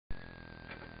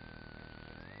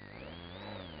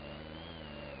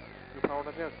Power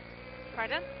that hill.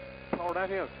 Pardon? Power that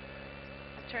hill.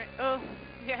 Turn. Oh,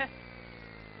 yeah.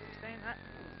 Saying that.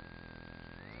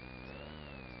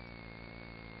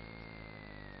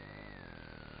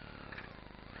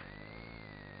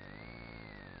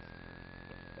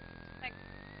 Thanks.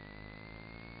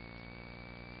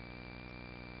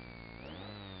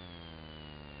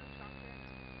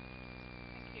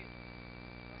 Thank you.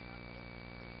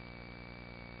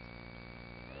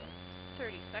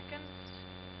 30 seconds.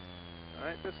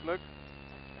 Alright, this look.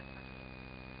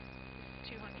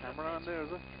 200. Camera on there, is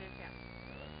it? It is, yeah.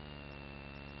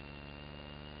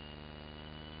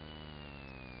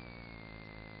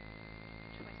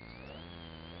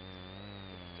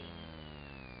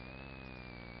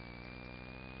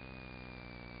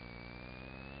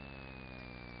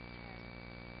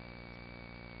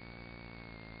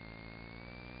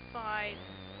 Five,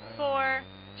 4,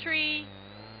 3,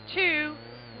 2,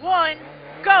 1,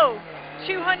 go!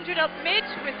 200 up mid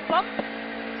with bump.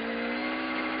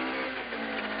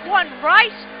 1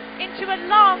 right, into a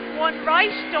long 1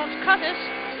 right, don't cut it.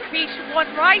 Repeat,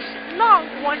 1 right, long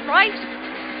 1 right,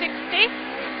 60.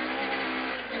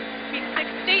 Repeat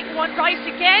 60, 1 right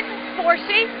again, 40.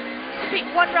 Repeat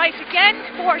 1 right again,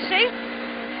 40.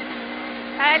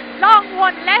 And long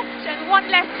 1 left, and 1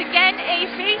 left again,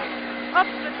 80. Up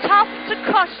to the top to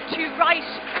cut 2 right.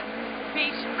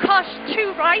 Repeat, cut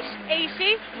 2 right,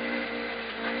 80.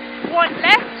 1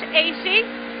 left, 80.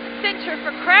 Centre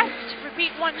for crest.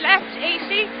 Repeat 1 left,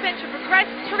 80. Centre for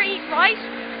crest, 3 right.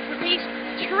 Repeat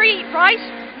 3 right,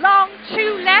 long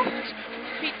 2 left.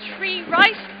 Repeat 3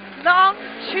 right, long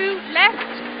 2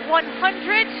 left,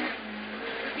 100.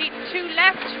 Repeat 2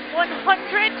 left,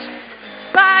 100.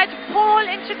 Bad pull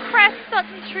into crest,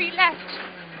 sudden 3 left.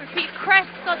 Repeat crest,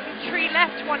 sudden 3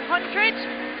 left, 100.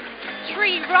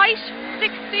 3 right,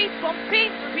 60, bumpy.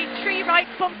 Repeat 3 right,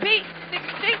 bumpy, 60.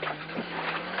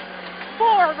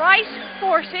 4 right,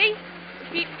 40.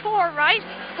 Repeat 4 right,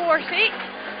 40.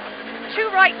 2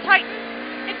 right, tighten.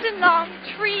 It's a long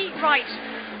 3 right.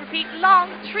 Repeat long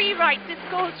 3 right. This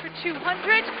goes for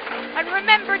 200. And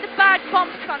remember the bad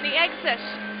bumps on the exit.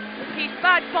 Repeat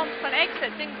bad bumps on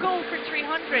exit. Then go for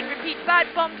 300. Repeat bad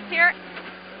bumps here.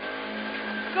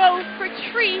 Go for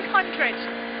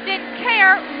 300. Then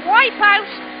care, wipe out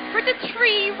for the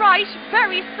 3 right,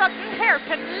 very sudden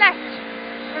hairpin left.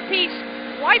 Repeat,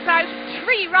 wipe out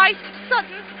 3 right,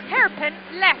 sudden hairpin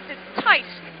left. It's tight.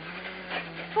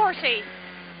 40.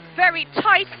 Very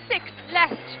tight, 6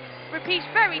 left. Repeat,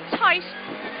 very tight,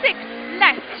 6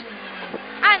 left.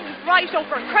 And right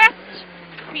over crest.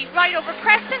 Repeat, right over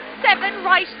crest and 7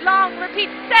 right long. Repeat,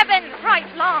 7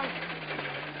 right long.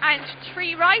 And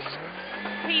 3 right.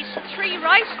 Repeat 3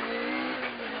 right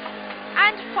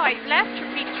and 5 left.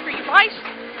 Repeat 3 right,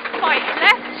 5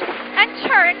 left, and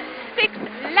turn 6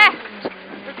 left.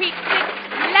 Repeat 6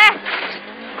 left,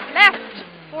 left,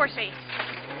 40.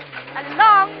 A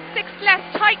long 6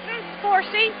 left, tighten,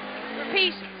 40.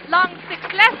 Repeat long 6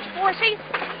 left, 40.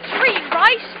 3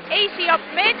 right, 80 up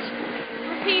mid.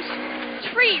 Repeat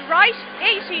 3 right,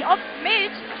 80 up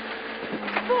mid.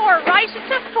 4 right,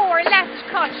 it's a 4 left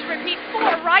cut. Repeat 4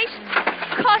 right,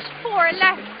 cut 4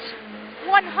 left.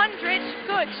 100,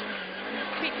 good.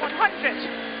 Repeat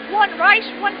 100. 1 right,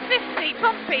 150,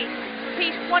 bumpy.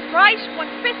 Repeat 1 right,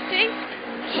 150.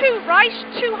 2 right,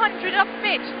 200 up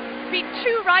mid. Repeat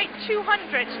 2 right,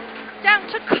 200. Down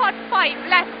to cut 5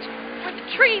 left. Where the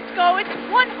trees go, it's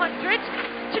 100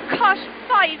 to cut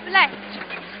 5 left.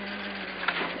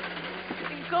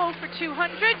 Then go for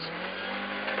 200.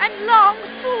 And long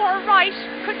 4 right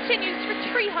continues for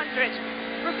 300.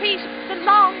 Repeat, the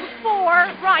long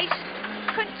 4 right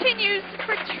continues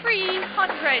for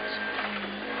 300.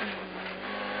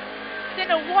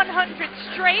 Then a 100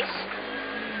 straight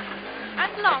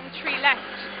and long 3 left.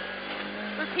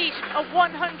 Repeat, a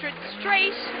 100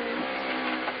 straight,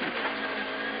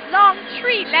 long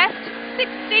 3 left,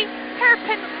 60,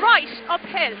 hairpin right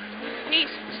uphill. Repeat,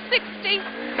 60,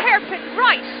 hairpin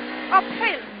right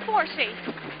uphill, 40.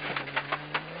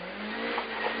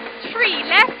 3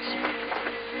 left.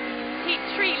 Repeat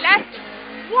 3 left.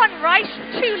 1 right,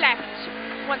 2 left.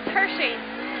 130.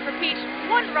 Repeat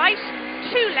 1 right,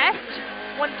 2 left.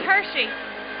 130.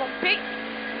 Bumpy.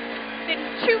 Then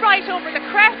 2 right over the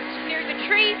crest near the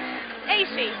tree.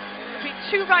 80. Repeat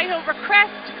 2 right over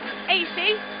crest.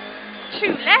 80.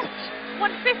 2 left.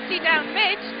 150 down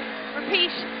mid.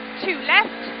 Repeat 2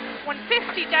 left.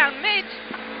 150 down mid.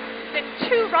 Then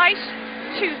 2 right.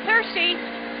 230.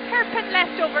 Hairpin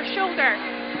left over shoulder.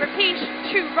 Repeat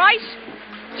 2 right,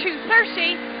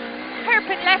 230,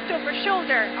 hairpin left over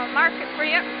shoulder. I'll mark it for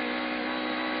you.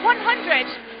 100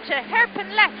 to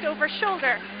hairpin left over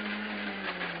shoulder.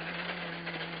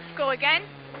 Go again.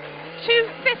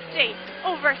 250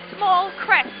 over small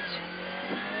crest.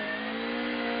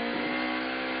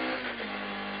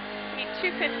 Repeat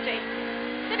 250.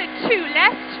 Then a 2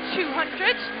 left,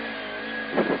 200.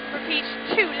 Repeat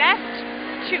 2 left,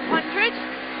 200.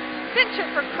 Centre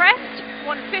for crest,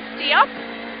 150 up.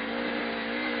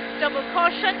 Double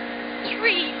caution.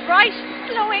 3 right,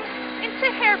 slowing into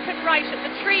hairpin right at the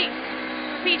 3.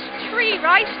 Repeat 3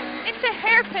 right, into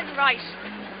hairpin right.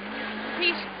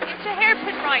 Repeat into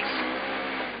hairpin right.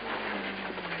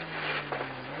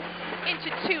 Into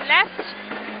 2 left.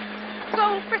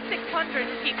 Go for 600.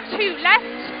 Repeat 2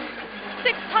 left,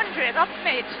 600 up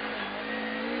mid.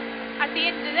 At the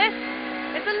end of this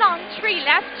is a long 3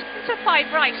 left into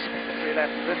 5 right. 3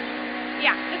 left, is it?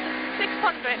 Yeah, this is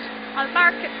 600. I'll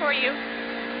mark it for you.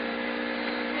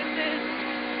 This is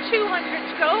 200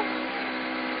 to go.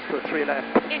 So 3 left.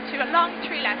 Into a long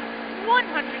 3 left.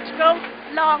 100 to go.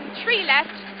 Long 3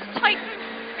 left. Tighten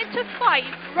into 5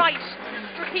 right.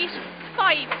 Repeat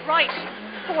 5 right.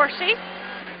 40.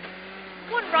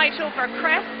 1 right over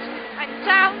crest and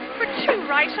down for 2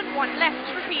 right and 1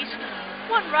 left. Repeat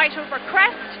 1 right over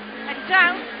crest and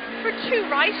down for 2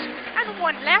 right and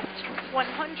 1 left.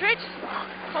 100.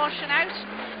 Caution out.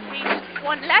 Repeat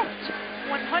 1 left.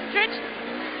 100.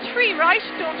 3 right.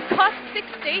 Don't cut.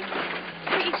 60.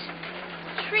 Repeat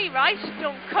 3 right.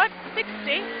 Don't cut.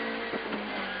 60.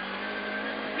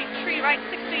 Repeat 3 right.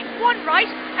 60. 1 right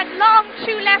and long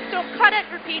 2 left. Don't cut it.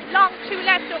 Repeat long 2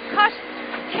 left. Don't cut.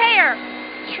 Care.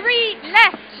 3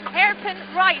 left. Hairpin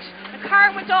right. The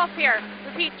car went off here.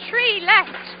 Repeat 3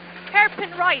 left.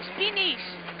 Hairpin right. Be neat.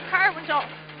 Car went off.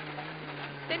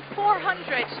 Then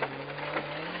 400.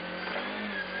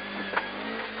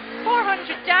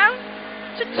 400 down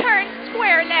to turn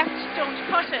square left. Don't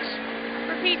cut it.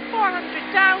 Repeat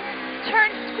 400 down.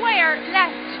 Turn square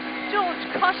left.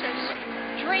 Don't cut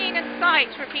it. Drain inside.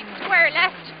 Repeat square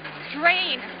left.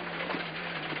 Drain.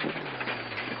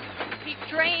 Repeat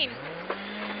drain.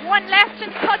 1 left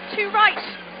and cut 2 right.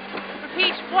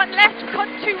 Repeat 1 left, cut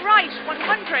 2 right.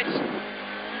 100.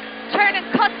 Turn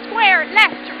and cut square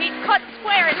left. Repeat cut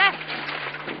square left.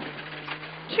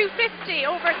 250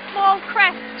 over small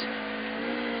crest.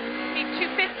 Repeat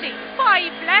 250.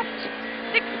 5 left.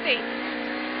 60.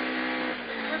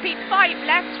 Repeat 5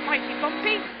 left. Might be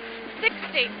bumpy.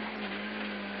 60.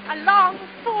 A long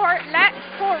 4 left,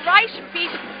 4 right.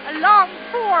 Repeat a long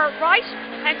 4 right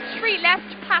and 3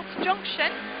 left past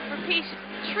junction. Repeat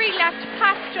 3 left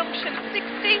past junction.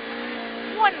 60.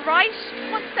 1 right.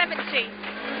 170.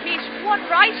 Repeat 1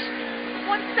 right.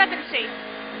 170.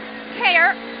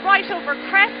 Care. Right over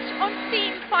crest.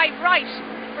 Unseen. 5 right.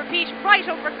 Repeat right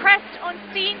over crest.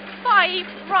 Unseen. 5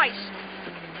 right.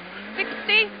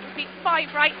 60. Repeat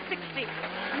 5 right. 60.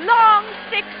 Long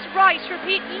 6 right.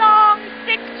 Repeat long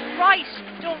 6 right.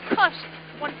 Don't cut.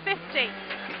 150.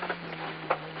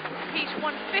 Repeat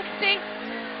 150.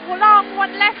 Long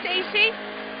 1 left. 80.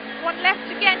 1 left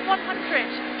again.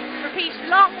 100. Repeat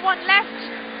long 1 left.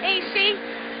 80.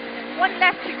 1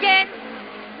 left again.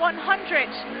 100.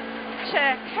 To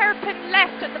hairpin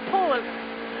left at the pole.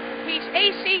 Repeat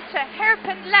 80 to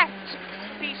hairpin left.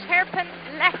 Repeat hairpin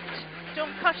left.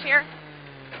 Don't cut here.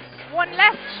 1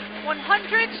 left.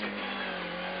 100.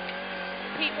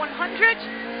 Repeat 100.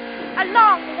 A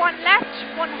long 1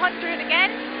 left. 100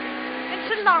 again.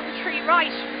 Into long 3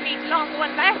 right. Repeat long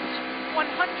 1 left.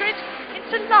 100.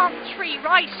 Into long 3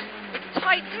 right.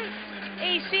 Tighten.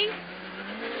 80.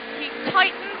 Repeat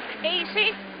tighten.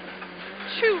 80.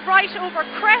 2 right over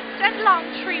crest and long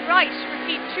 3 right.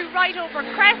 Repeat 2 right over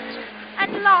crest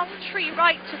and long 3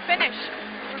 right to finish.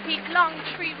 Repeat long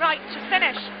 3 right to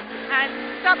finish.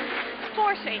 And stop.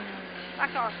 40.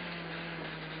 Back off.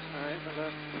 Alright,